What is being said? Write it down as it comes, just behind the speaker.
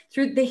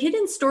Through the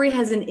hidden story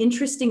has an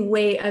interesting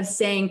way of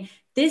saying,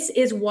 this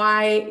is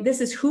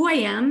who I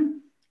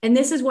am. And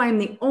this is why I'm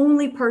the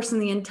only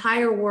person in the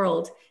entire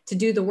world to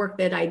do the work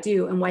that I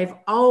do. And why I've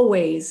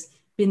always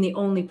been the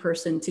only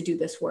person to do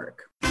this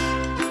work.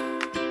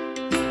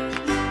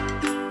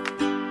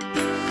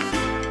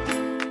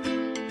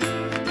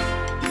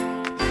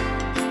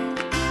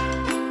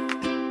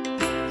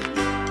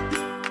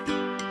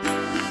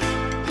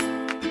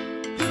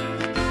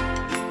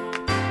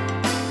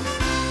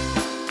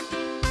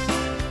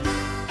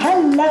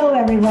 Hello,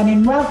 everyone,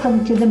 and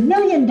welcome to the $1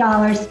 Million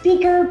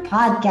Speaker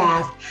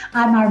Podcast.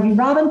 I'm Arvie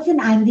Robinson.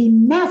 I'm the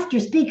Master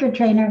Speaker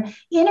Trainer,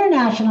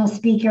 International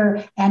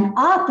Speaker, and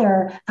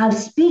author of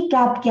Speak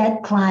Up,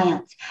 Get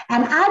Clients.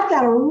 And I've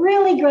got a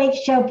really great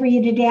show for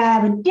you today. I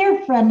have a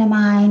dear friend of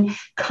mine,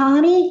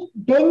 Connie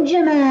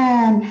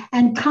Benjamin.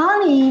 And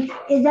Connie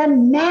is a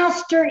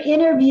master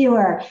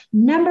interviewer,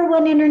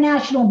 #1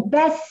 international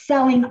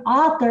best-selling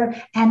author,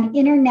 and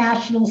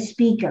international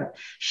speaker.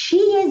 She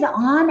is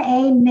on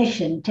a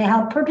mission to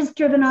help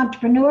purpose-driven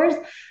entrepreneurs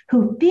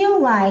who feel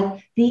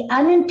like the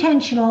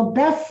unintentional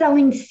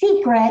best-selling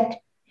secret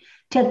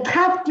to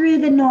cut through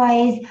the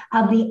noise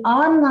of the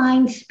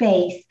online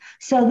space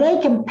so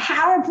they can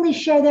powerfully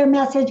share their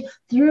message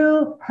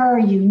through her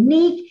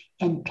unique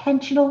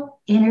intentional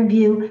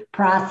interview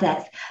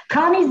process.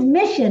 Connie's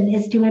mission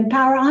is to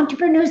empower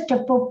entrepreneurs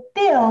to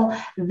fulfill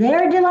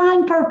their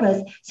divine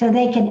purpose so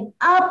they can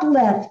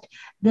uplift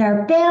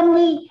their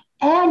family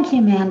and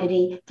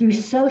humanity through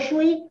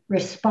socially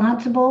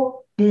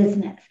responsible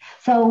business.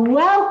 So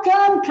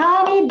welcome,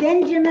 Connie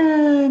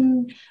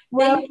Benjamin.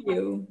 Thank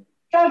you.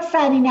 So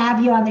exciting to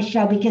have you on the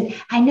show because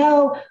I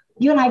know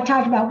you and I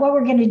talked about what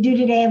we're going to do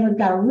today, and we've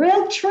got a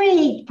real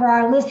treat for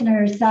our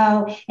listeners.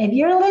 So if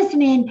you're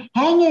listening,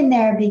 hang in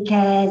there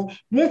because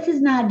this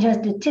is not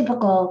just a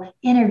typical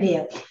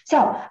interview.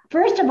 So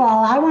first of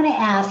all, I want to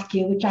ask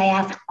you, which I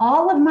ask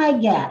all of my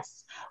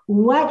guests,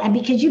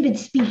 because you've been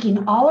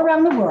speaking all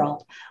around the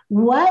world,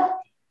 what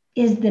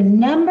is the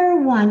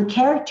 #1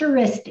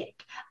 characteristic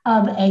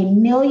of a $1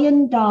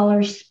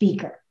 million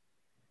speaker?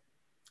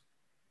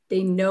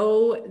 They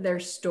know their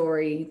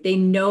story. They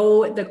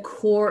know the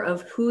core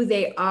of who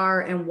they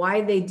are and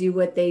why they do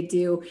what they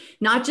do.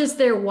 Not just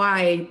their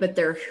why, but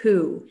their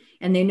who.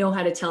 And they know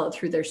how to tell it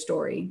through their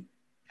story.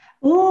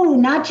 Ooh,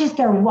 not just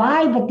their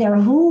why, but their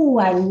who.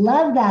 I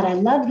love that. I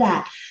love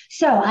that.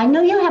 So I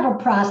know you have a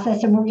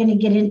process, and we're going to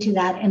get into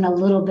that in a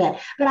little bit.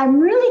 But I'm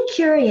really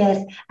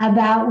curious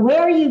about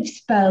where you've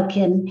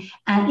spoken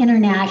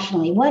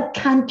internationally. What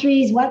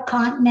countries, what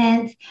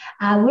continents,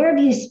 where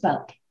have you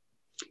spoken?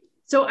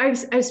 So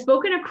I've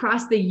spoken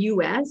across the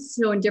U.S.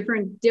 So in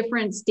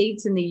different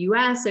states in the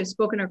U.S. I've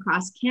spoken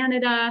across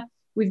Canada.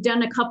 We've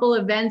done a couple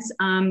events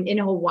in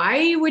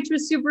Hawaii, which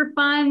was super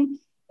fun.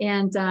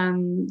 And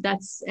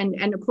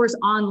and of course,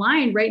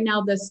 online right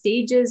now, the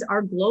stages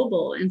are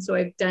global. And so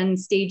I've done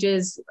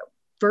stages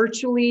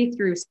virtually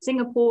through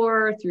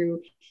Singapore,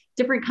 through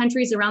different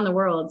countries around the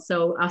world.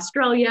 So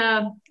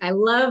Australia, I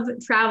love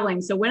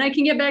traveling. So when I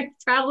can get back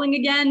traveling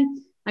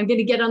again, I'm going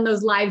to get on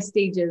those live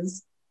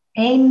stages.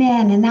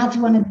 Amen. And that's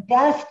one of the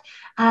best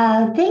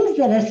things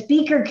that a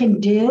speaker can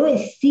do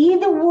is see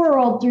the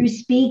world through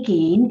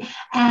speaking.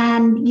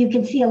 And you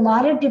can see a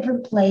lot of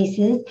different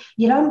places.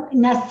 You don't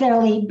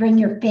necessarily bring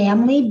your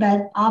family,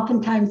 but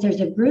oftentimes there's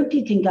a group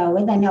you can go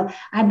with. I know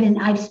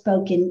I've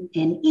spoken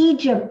in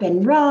Egypt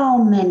and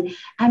Rome, and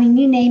I mean,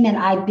 you name it,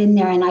 I've been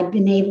there, and I've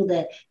been able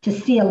to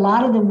see a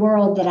lot of the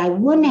world that I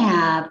wouldn't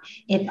have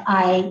if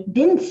I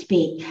didn't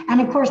speak. And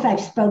of course,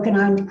 I've spoken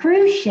on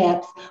cruise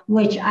ships,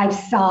 which I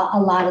saw a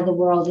lot of the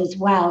world as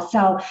well.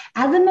 So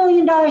as a $1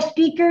 million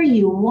speaker,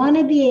 you want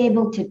to be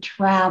able to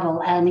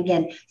travel. And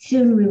again,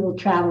 soon we will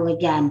travel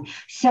again.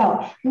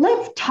 So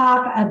let's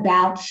talk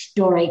about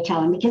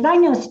storytelling, because I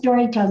know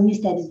storytelling, you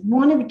said, is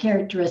one of the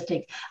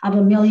characteristics of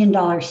a $1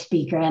 million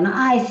speaker. And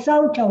I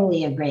so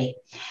totally agree.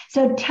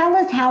 So tell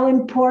us how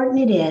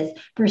important it is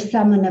for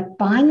someone to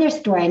find their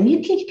story. And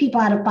you teach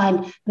people how to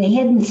find the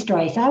hidden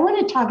story. So I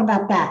want to talk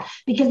about that,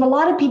 because a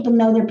lot of people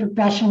know their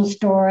professional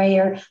story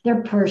or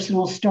their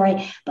personal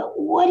story. But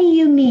what do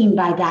you mean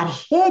by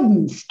that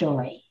hidden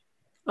story?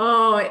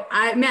 Oh,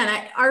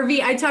 RV,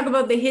 I talk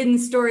about the hidden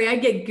story. I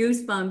get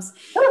goosebumps.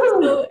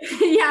 So,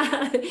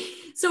 yeah.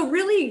 So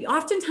really,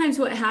 oftentimes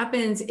what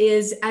happens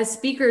is, as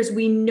speakers,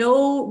 we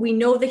know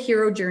the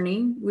hero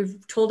journey.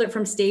 We've told it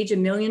from stage a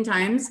million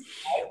times.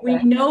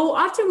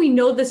 Often we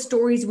know the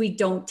stories we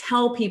don't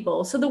tell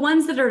people. So the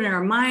ones that are in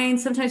our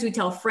minds, sometimes we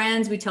tell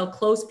friends, we tell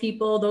close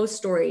people, those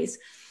stories.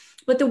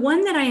 But the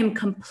one that I am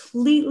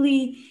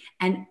completely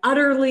and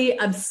utterly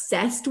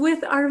obsessed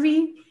with,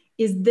 RV,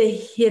 is the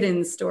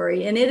hidden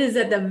story. And it is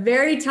at the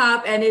very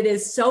top, and it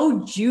is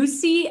so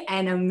juicy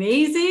and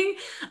amazing.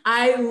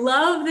 I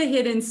love the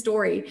hidden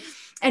story.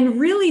 And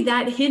really,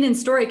 that hidden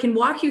story can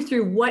walk you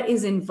through what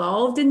is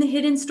involved in the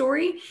hidden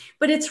story,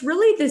 but it's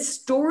really the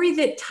story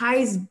that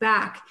ties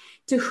back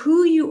to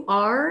who you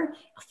are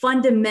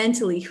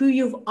fundamentally, who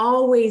you've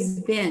always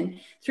been.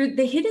 Through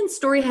the hidden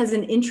story has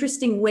an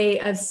interesting way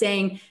of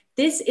saying,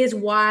 this is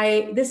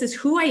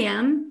who I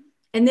am.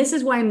 And this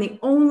is why I'm the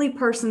only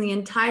person in the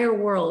entire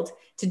world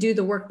to do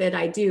the work that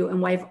I do,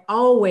 and why I've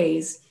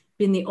always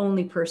been the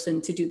only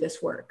person to do this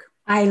work.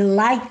 I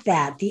like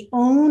that. The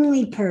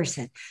only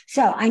person.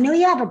 So I know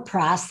you have a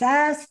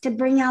process to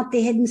bring out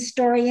the hidden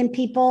story in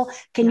people.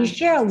 Can you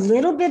share a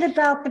little bit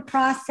about the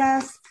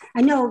process?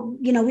 I know,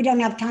 we don't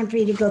have time for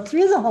you to go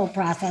through the whole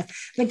process,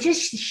 but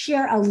just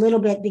share a little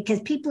bit,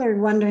 because people are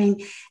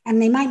wondering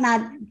and they might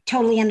not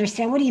totally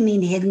understand. What do you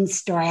mean hidden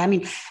story? I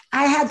mean,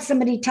 I had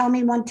somebody tell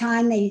me one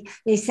time, they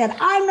said,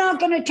 I'm not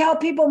going to tell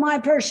people my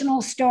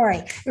personal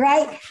story,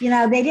 right?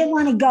 They didn't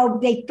want to go.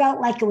 They felt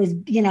like it was,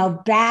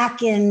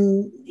 back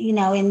in,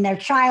 in their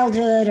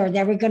childhood, or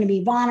they were going to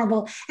be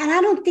vulnerable. And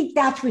I don't think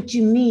that's what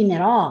you mean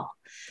at all.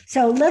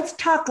 So let's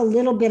talk a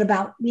little bit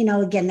about,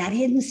 again, that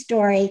hidden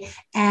story,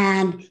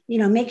 and,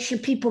 make sure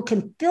people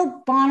can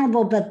feel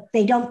vulnerable, but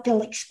they don't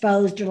feel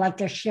exposed or like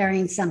they're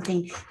sharing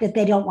something that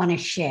they don't want to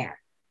share.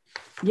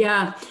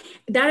 Yeah,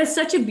 that is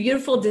such a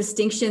beautiful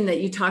distinction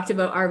that you talked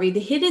about, Arvi. The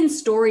hidden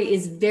story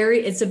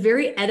it's a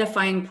very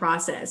edifying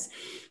process.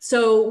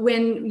 So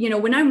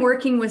when I'm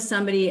working with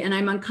somebody and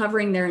I'm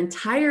uncovering their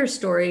entire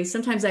story,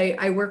 sometimes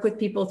I work with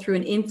people through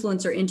an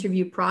influencer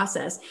interview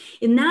process.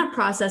 In that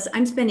process,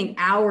 I'm spending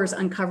hours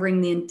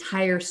uncovering the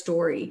entire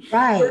story.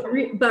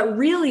 Right. But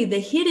really the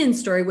hidden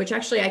story, which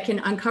actually I can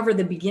uncover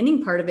the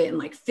beginning part of it in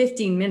like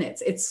 15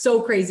 minutes. It's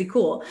so crazy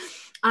cool.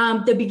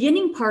 The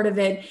beginning part of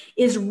it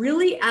is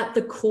really at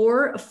the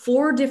core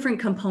 4 different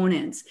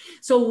components.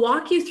 So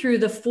walk you through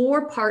the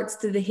 4 parts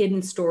to the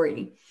hidden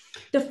story.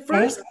 The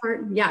first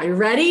part, you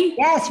ready?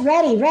 Yes,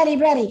 ready.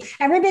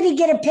 Everybody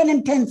get a pen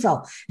and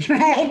pencil,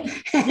 right?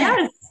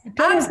 Yes,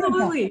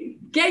 absolutely.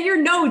 Get your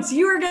notes.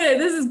 You are good.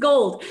 This is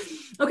gold.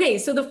 Okay,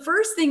 so the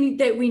first thing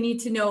that we need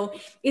to know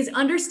is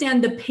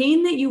understand the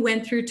pain that you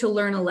went through to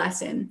learn a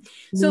lesson.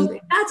 So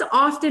that's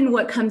often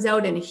what comes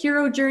out in a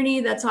hero journey.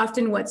 That's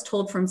often what's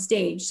told from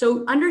stage.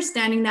 So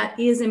understanding that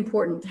is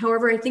important.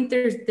 However, I think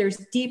there's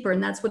deeper,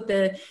 and that's what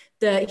the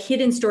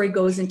hidden story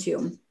goes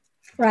into.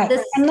 Right.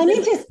 And let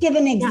me just give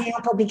an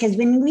example, because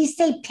when we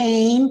say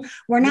pain,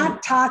 we're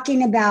not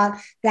talking about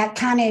that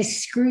kind of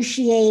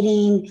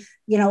excruciating,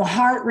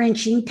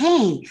 heart-wrenching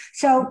pain.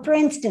 So for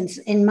instance,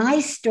 in my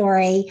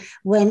story,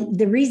 when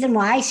the reason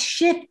why I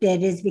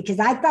shifted is because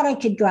I thought I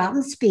could go out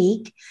and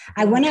speak.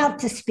 I went out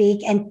to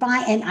speak and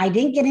I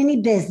didn't get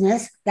any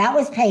business. That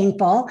was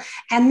painful.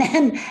 And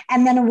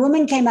then a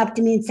woman came up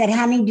to me and said,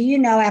 honey, do you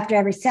know after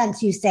every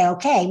sentence you say,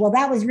 okay, well,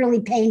 that was really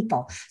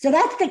painful. So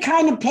that's the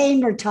kind of pain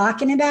we're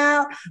talking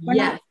about. We're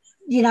not,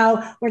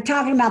 we're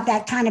talking about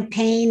that kind of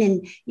pain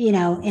and,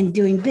 in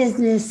doing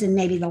business and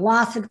maybe the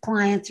loss of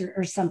clients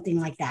or something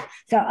like that.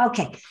 So,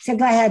 okay. So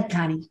go ahead,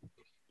 Connie.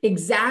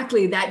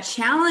 Exactly. That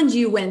challenge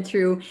you went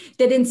through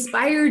that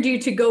inspired you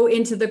to go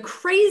into the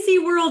crazy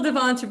world of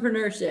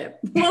entrepreneurship.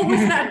 What was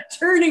that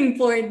turning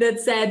point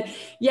that said,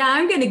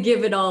 I'm going to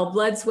give it all,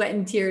 blood, sweat,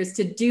 and tears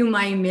to do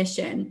my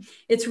mission?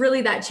 It's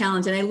really that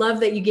challenge. And I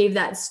love that you gave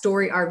that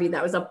story, Arvi.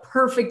 That was a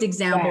perfect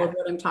example of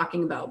what I'm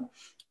talking about.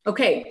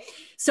 Okay.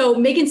 So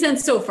making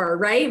sense so far,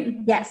 right?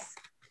 Yes.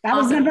 That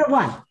was number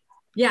 1.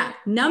 Yeah.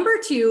 Number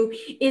 2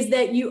 is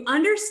that you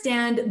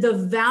understand the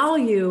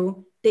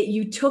value that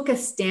you took a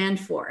stand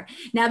for.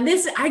 Now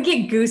I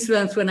get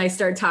goosebumps when I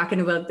start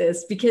talking about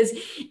this, because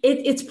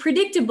it's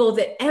predictable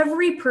that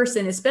every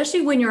person,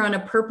 especially when you're on a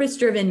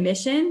purpose-driven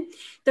mission,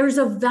 there's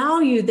a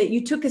value that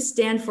you took a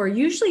stand for.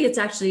 Usually it's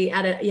actually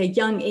at a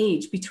young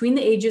age, between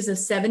the ages of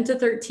 7 to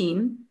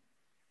 13.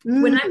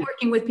 When I'm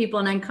working with people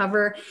and I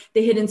uncover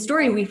the hidden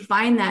story, we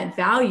find that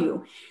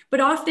value.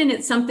 But often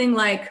it's something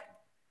like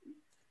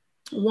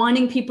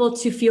wanting people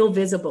to feel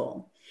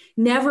visible,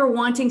 never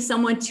wanting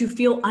someone to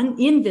feel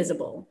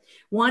invisible,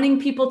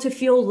 wanting people to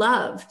feel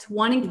loved,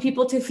 wanting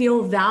people to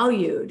feel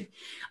valued,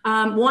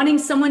 wanting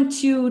someone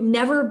to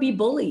never be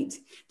bullied.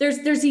 There's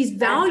these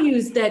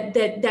values that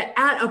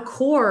at a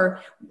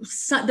core,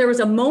 there was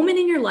a moment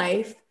in your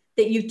life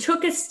that you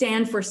took a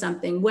stand for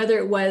something, whether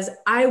it was,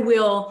 I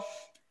will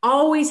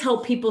always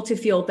help people to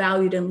feel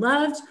valued and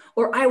loved,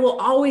 or I will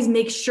always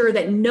make sure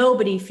that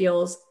nobody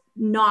feels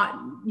not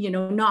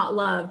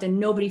loved and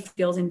nobody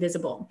feels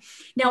invisible.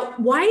 Now,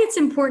 why it's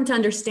important to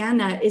understand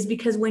that is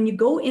because when you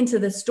go into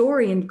the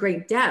story in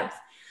great depth,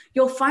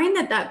 you'll find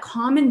that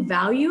common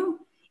value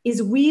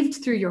is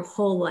weaved through your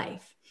whole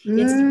life.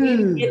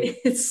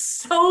 It's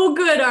so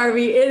good,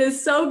 Arvi. It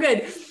is so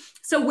good.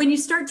 So when you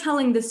start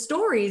telling the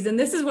stories, and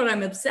this is what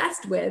I'm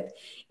obsessed with,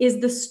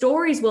 is the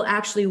stories will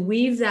actually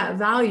weave that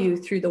value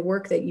through the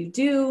work that you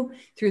do,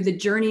 through the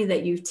journey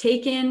that you've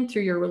taken,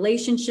 through your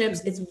relationships.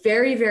 It's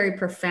very, very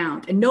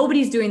profound. And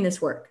nobody's doing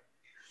this work.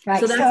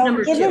 Right. So that's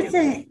number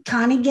 2.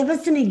 Connie, give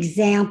us an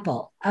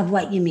example of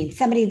what you mean.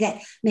 Somebody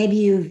that maybe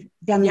you've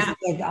done this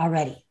with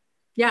already.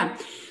 Yeah.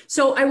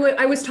 So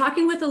I was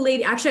talking with a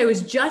lady. Actually, I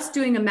was just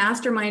doing a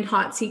mastermind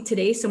hot seat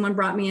today. Someone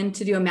brought me in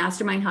to do a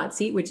mastermind hot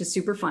seat, which is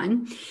super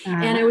fun.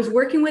 And I was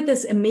working with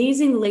this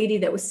amazing lady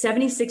that was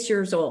 76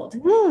 years old.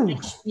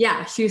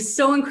 Yeah, she was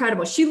so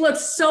incredible. She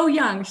looks so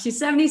young. She's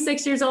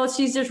 76 years old.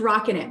 She's just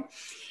rocking it.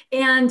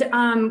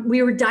 And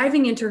we were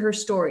diving into her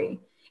story.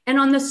 And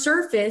on the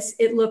surface,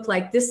 it looked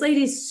like this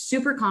lady's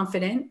super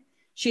confident.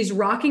 She's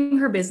rocking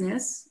her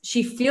business.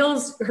 She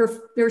feels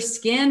her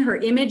skin, her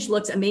image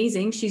looks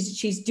amazing.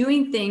 She's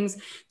doing things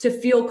to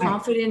feel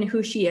confident in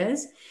who she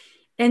is.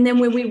 And then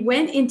when we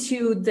went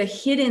into the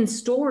hidden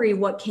story,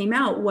 what came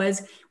out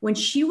was when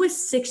she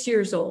was 6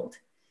 years old,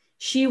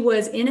 she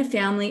was in a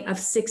family of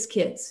 6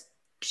 kids.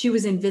 She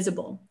was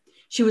invisible.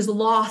 She was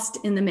lost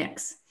in the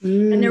mix.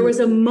 And there was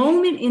a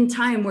moment in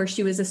time where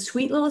she was a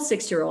sweet little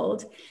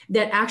 6-year-old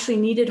that actually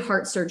needed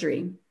heart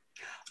surgery.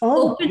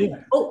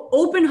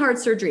 Open heart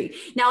surgery.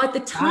 Now, at the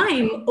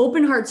time,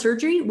 open heart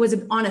surgery was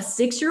on a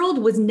 6-year-old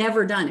was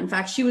never done. In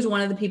fact, she was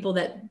one of the people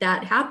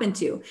that happened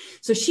to.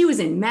 So she was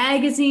in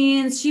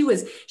magazines.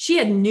 She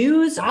had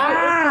news.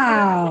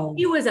 Wow.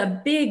 She was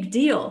a big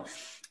deal.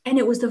 And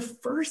it was the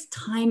first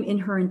time in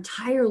her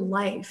entire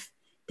life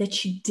that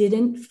she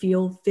didn't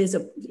feel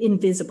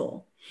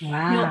invisible.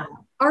 Wow. Now,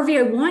 RV,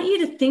 I want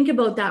you to think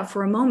about that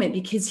for a moment,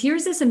 because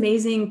here's this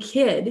amazing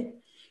kid.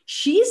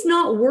 She's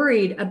not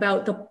worried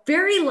about the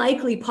very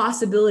likely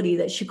possibility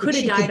that she could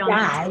have died on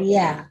that.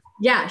 Yeah.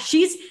 Yeah.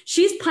 She's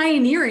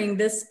pioneering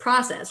this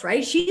process,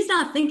 right? She's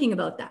not thinking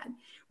about that.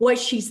 What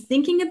she's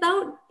thinking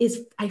about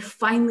is, I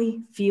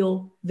finally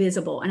feel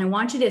visible. And I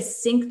want you to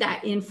sink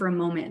that in for a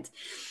moment.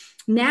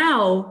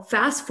 Now,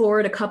 fast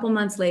forward a couple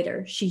months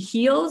later, she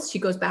heals. She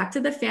goes back to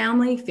the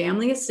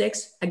family of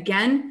 6,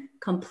 again,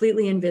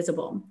 completely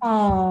invisible.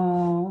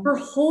 Oh, her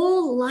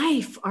whole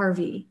life,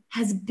 RV,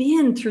 has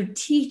been through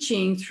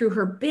teaching, through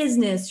her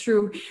business,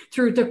 through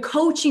the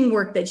coaching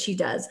work that she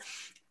does.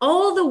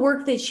 All the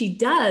work that she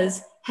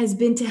does has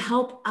been to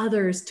help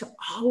others to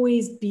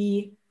always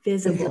be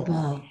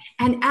visible.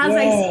 And as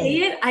I say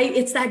it,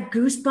 it's that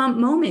goosebump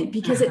moment,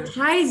 because it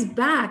ties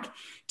back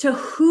to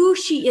who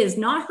she is,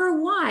 not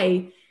her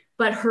why,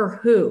 but her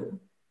who.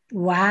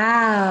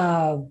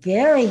 Wow.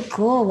 Very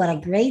cool. What a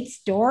great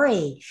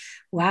story.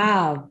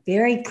 Wow.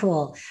 Very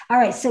cool. All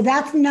right. So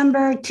that's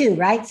number 2,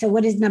 right? So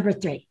what is number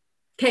 3?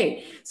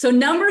 Okay. So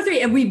number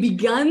 3, and we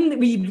began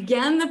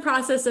the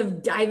process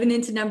of diving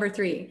into number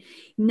 3.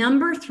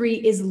 Number 3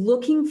 is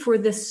looking for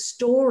the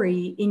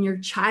story in your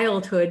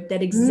childhood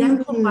that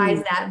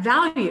exemplifies that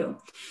value.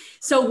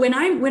 So when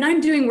I'm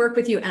doing work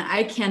with you, and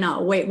I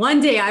cannot wait, one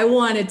day I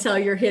want to tell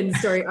your hidden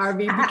story, RV,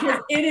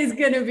 because it is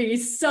going to be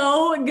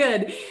so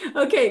good.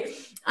 Okay.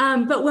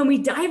 But when we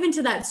dive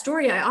into that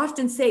story, I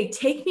often say,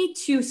 take me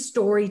to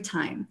story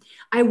time.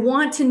 I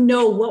want to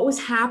know what was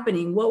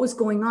happening, what was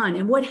going on.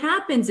 And what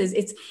happens is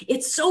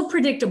it's so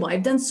predictable.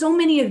 I've done so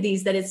many of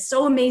these that it's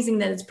so amazing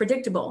that it's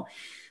predictable.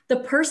 The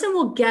person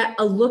will get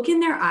a look in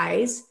their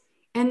eyes,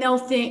 and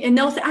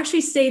they'll actually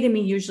say to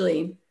me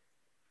usually,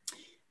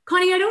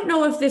 Connie, I don't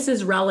know if this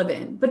is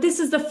relevant, but this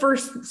is the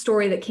first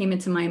story that came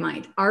into my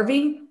mind.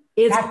 RV,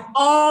 it's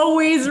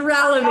always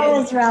relevant.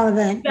 Always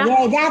relevant.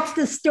 Yeah, that's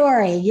the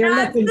story you're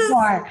looking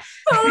for.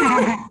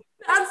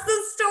 That's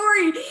the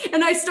story.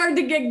 And I started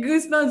to get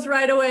goosebumps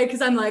right away,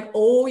 because I'm like,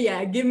 oh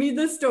yeah, give me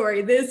the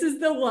story. This is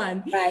the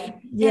one. Right.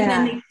 Yeah.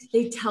 And then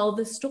they tell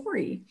the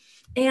story.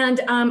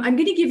 And I'm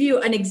going to give you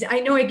I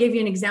know I gave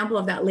you an example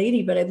of that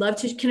lady, but I'd love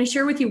to, can I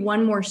share with you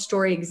one more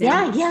story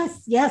example? Yeah,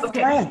 yes. Okay.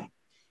 Go ahead.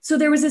 So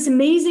there was this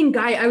amazing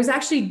guy. I was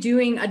actually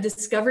doing a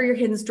Discover Your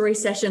Hidden Story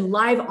session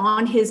live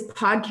on his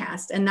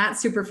podcast. And that's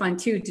super fun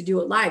too, to do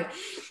it live.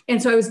 And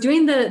so I was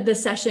doing the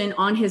session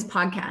on his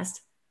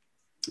podcast,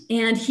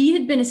 and he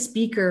had been a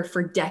speaker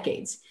for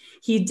decades.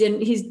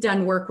 He's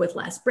done work with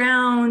Les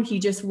Brown. He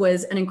just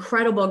was an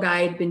incredible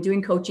guy. He'd been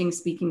doing coaching,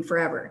 speaking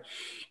forever.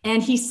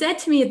 And he said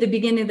to me at the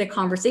beginning of the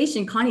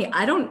conversation, Connie,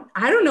 I don't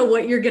know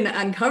what you're going to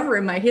uncover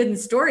in my hidden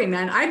story,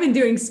 man. I've been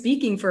doing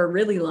speaking for a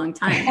really long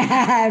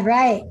time.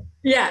 Right.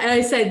 Yeah. And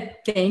I said,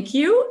 thank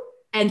you.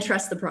 And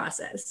trust the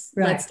process.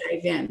 Right. Let's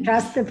dive in.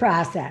 Trust the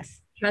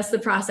process. Trust the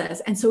process.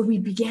 And so we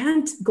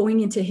began going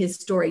into his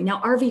story. Now,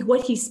 RV,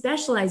 what he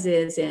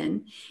specializes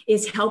in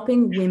is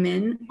helping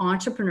women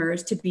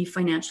entrepreneurs to be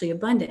financially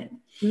abundant.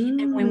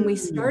 And when we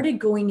started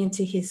going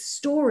into his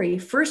story,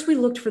 first we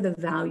looked for the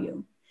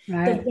value.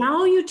 Right. The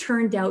value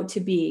turned out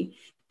to be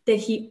that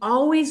he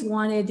always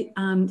wanted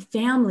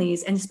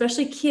families, and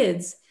especially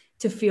kids,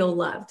 to feel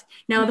loved.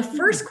 Now, the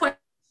first question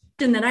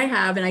that I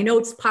have, and I know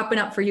it's popping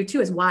up for you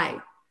too, is why?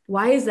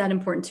 Why is that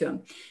important to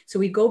him? So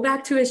we go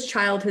back to his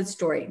childhood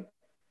story.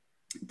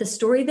 The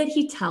story that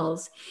he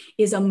tells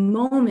is a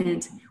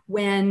moment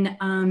when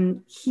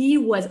he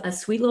was a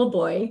sweet little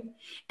boy,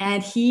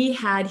 and he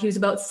was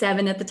about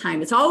 7 at the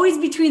time. It's always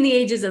between the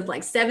ages of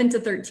like 7 to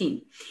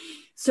 13.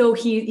 So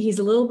he's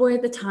a little boy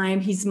at the time.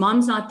 His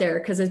mom's not there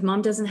because his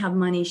mom doesn't have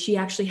money. She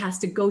actually has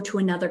to go to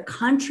another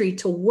country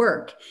to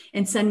work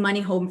and send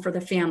money home for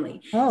the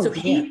family. Oh, so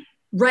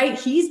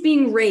he's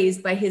being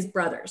raised by his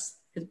brothers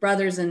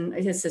and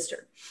his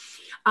sister.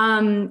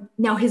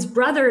 Now his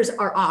brothers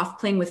are off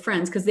playing with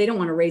friends because they don't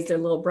want to raise their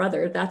little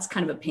brother. That's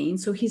kind of a pain.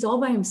 So he's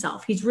all by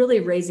himself. He's really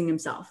raising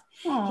himself.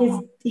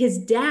 His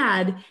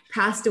dad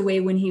passed away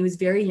when he was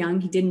very young.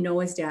 He didn't know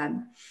his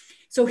dad.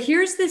 So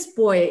here's this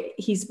boy,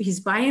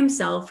 he's by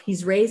himself,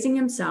 he's raising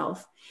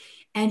himself.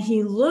 And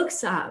he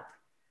looks up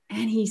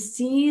and he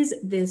sees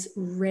this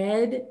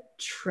red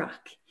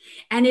truck.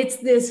 And it's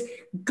this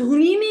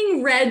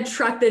gleaming red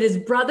truck that his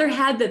brother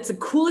had that's the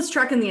coolest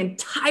truck in the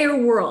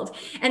entire world.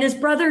 And his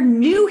brother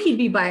knew he'd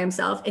be by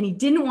himself and he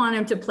didn't want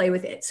him to play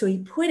with it. So he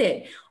put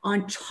it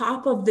on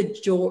top of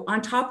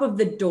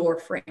the door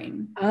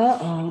frame.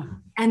 Uh-oh.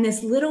 And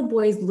this little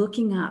boy's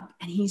looking up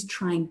and he's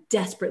trying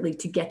desperately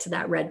to get to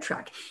that red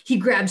truck. He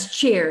grabs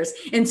chairs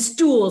and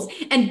stools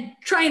and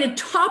trying to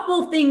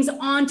topple things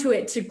onto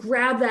it to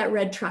grab that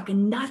red truck,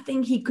 and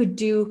nothing he could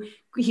do.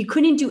 He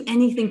couldn't do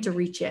anything to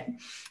reach it.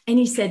 And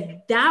he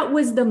said that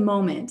was the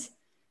moment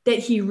that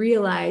he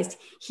realized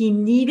he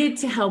needed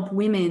to help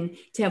women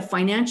to have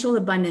financial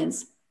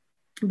abundance,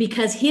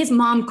 because his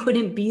mom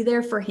couldn't be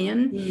there for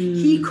him.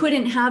 He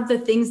couldn't have the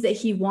things that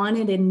he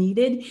wanted and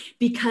needed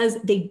because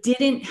they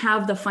didn't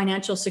have the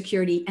financial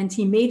security. And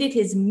he made it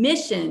his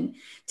mission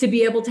to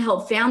be able to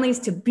help families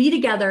to be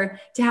together,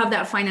 to have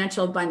that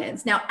financial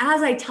abundance. Now,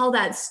 as I tell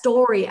that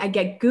story, I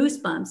get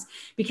goosebumps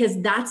because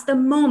that's the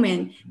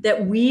moment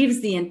that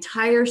weaves the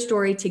entire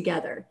story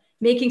together.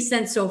 Making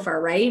sense so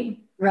far, right?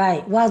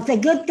 Right. Well, it's a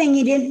good thing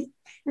he didn't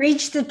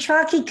reach the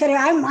truck. He could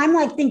have, I'm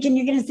like thinking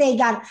you're going to say he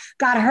got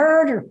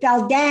hurt or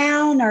fell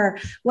down or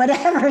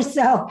whatever.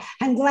 So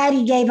I'm glad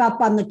he gave up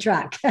on the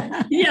truck.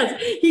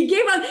 Yes, he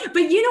gave up.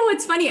 But you know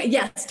what's funny?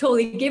 Yes,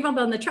 totally gave up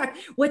on the truck.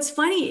 What's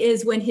funny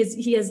is when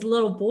he has a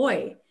little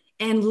boy,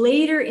 and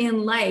later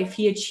in life,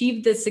 he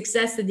achieved the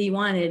success that he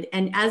wanted.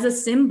 And as a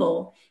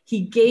symbol,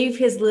 he gave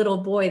his little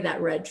boy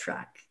that red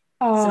truck.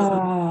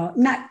 Oh,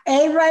 not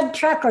a red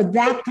truck or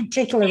that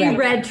particular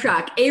red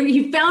truck.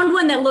 He found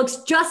one that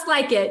looks just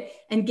like it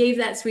and gave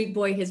that sweet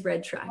boy his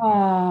red truck.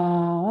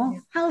 Oh,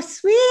 how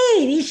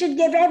sweet. He should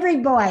give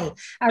every boy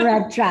a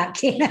red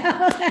truck, you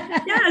know?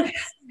 Yes.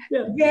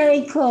 Yeah.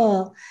 Very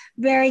cool.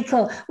 Very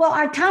cool. Well,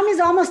 our time is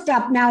almost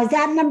up now. Is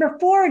that number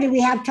 4 or do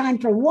we have time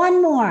for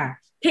one more?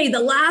 Okay, the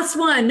last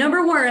one,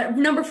 number 4,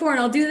 and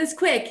I'll do this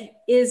quick,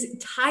 is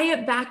tie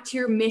it back to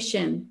your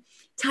mission.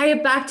 Tie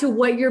it back to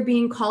what you're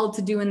being called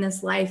to do in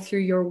this life through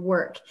your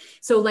work.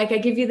 So like I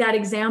give you that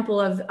example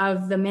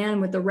of the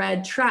man with the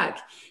red truck.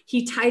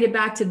 He tied it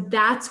back to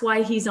that's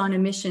why he's on a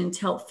mission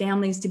to help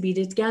families to be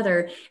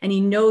together. And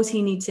he knows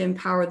he needs to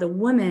empower the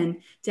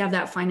woman to have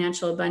that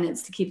financial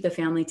abundance to keep the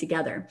family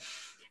together.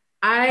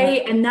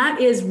 And that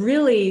is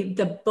really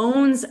the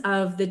bones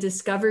of the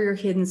Discover Your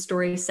Hidden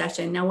Story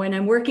session. Now, when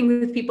I'm working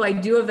with people, I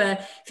do have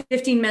a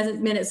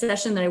 15-minute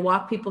session that I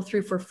walk people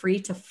through for free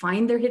to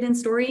find their hidden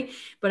story.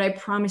 But I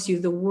promise you,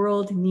 the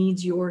world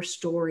needs your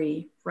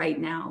story right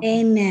now.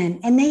 Amen.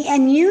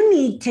 And you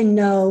need to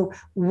know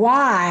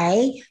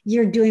why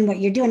you're doing what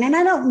you're doing. And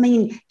I don't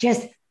mean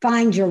just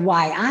find your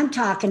why. I'm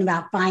talking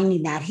about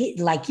finding that,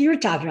 like you're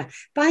talking about,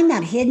 find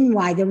that hidden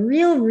why, the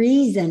real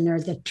reason or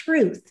the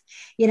truth,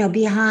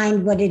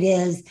 behind what it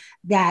is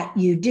that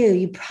you do.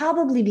 You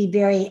probably be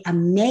very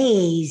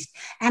amazed.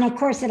 And of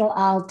course, it'll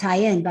all tie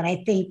in. But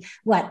I think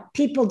what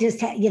people just,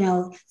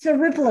 it's a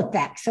ripple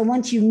effect. So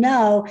once you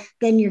know,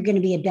 then you're going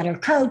to be a better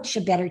coach,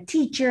 a better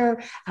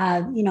teacher,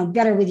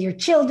 better with your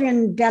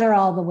children, better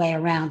all the way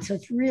around. So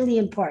it's really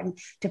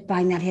important to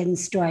find that hidden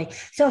story.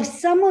 So if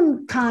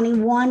someone, Connie,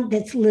 one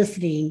that's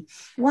listening,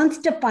 wants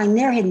to find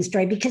their hidden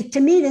story, because to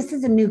me, this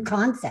is a new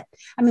concept.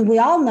 I mean, we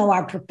all know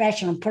our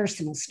professional,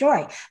 personal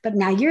story, but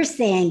now you're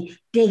saying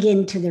dig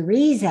into the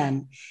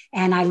reason.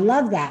 And I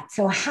love that.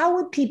 So how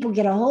would people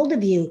get a hold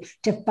of you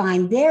to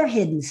find their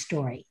hidden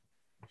story?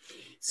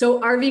 So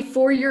RV,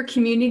 for your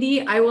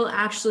community, I will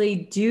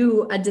actually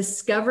do a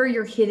Discover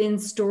Your Hidden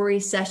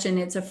Story session.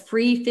 It's a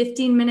free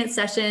 15-minute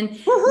session.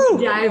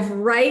 Dive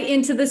right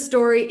into the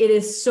story. It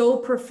is so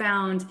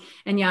profound.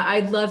 And yeah,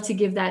 I'd love to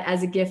give that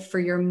as a gift for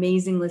your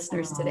amazing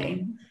listeners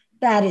today.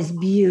 That is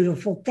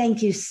beautiful.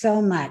 Thank you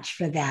so much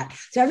for that.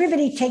 So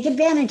everybody take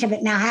advantage of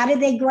it. Now, how do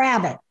they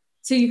grab it?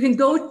 So you can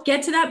go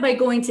get to that by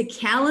going to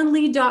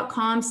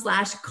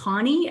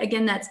calendly.com/Connie.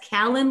 Again, that's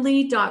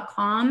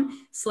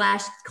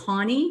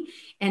calendly.com/Connie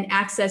and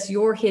access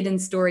your hidden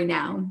story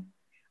now.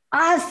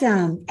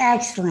 Awesome.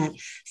 Excellent.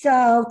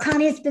 So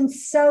Connie, it's been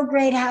so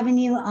great having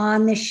you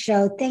on the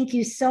show. Thank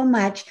you so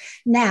much.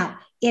 Now,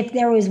 if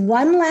there was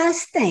one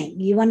last thing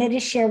you wanted to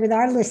share with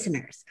our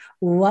listeners,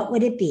 what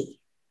would it be?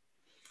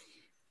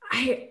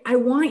 I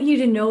want you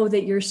to know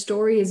that your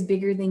story is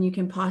bigger than you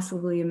can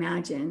possibly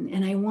imagine.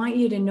 And I want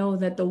you to know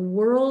that the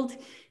world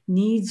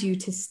needs you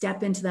to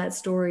step into that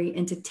story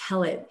and to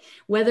tell it,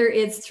 whether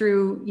it's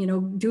through,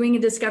 doing a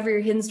Discover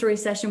Your Hidden Story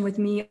session with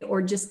me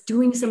or just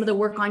doing some of the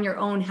work on your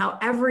own.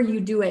 However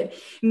you do it,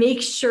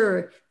 make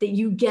sure that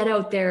you get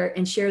out there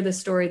and share the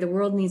story. The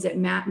world needs it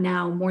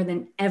now more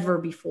than ever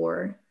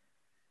before.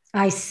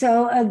 I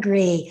so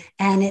agree.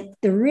 And it's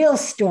the real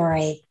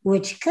story,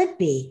 which could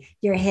be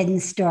your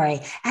hidden story.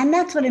 And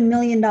that's what $1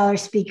 Million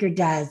Speaker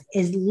does,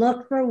 is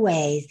look for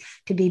ways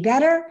to be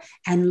better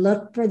and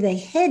look for the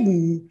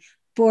hidden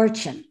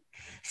fortune.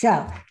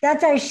 So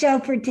that's our show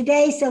for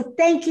today. So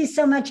thank you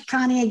so much,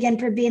 Connie, again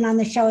for being on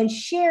the show and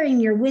sharing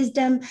your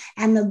wisdom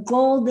and the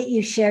gold that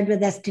you shared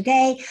with us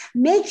today.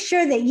 Make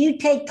sure that you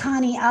take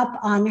Connie up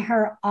on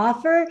her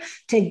offer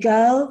to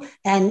go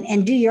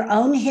and do your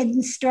own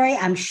hidden story.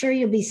 I'm sure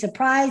you'll be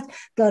surprised.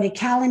 Go to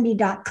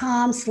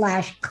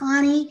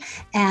calendly.com/Connie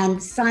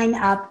and sign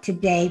up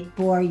today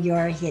for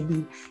your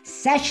hidden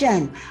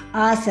session.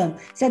 Awesome.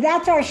 So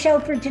that's our show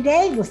for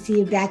today. We'll see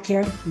you back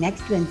here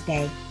next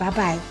Wednesday.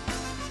 Bye-bye.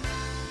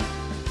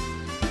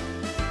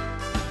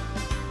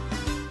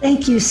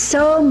 Thank you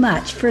so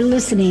much for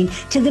listening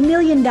to the $1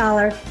 Million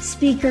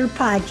Speaker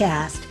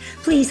Podcast.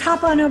 Please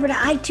hop on over to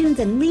iTunes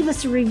and leave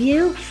us a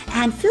review,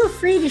 and feel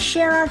free to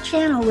share our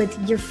channel with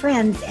your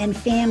friends and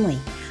family.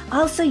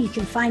 Also, you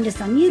can find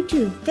us on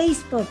YouTube,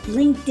 Facebook,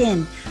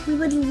 LinkedIn. We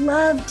would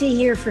love to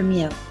hear from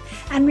you.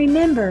 And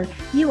remember,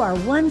 you are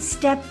one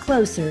step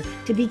closer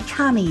to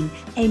becoming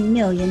a $1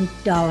 million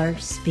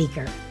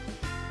speaker.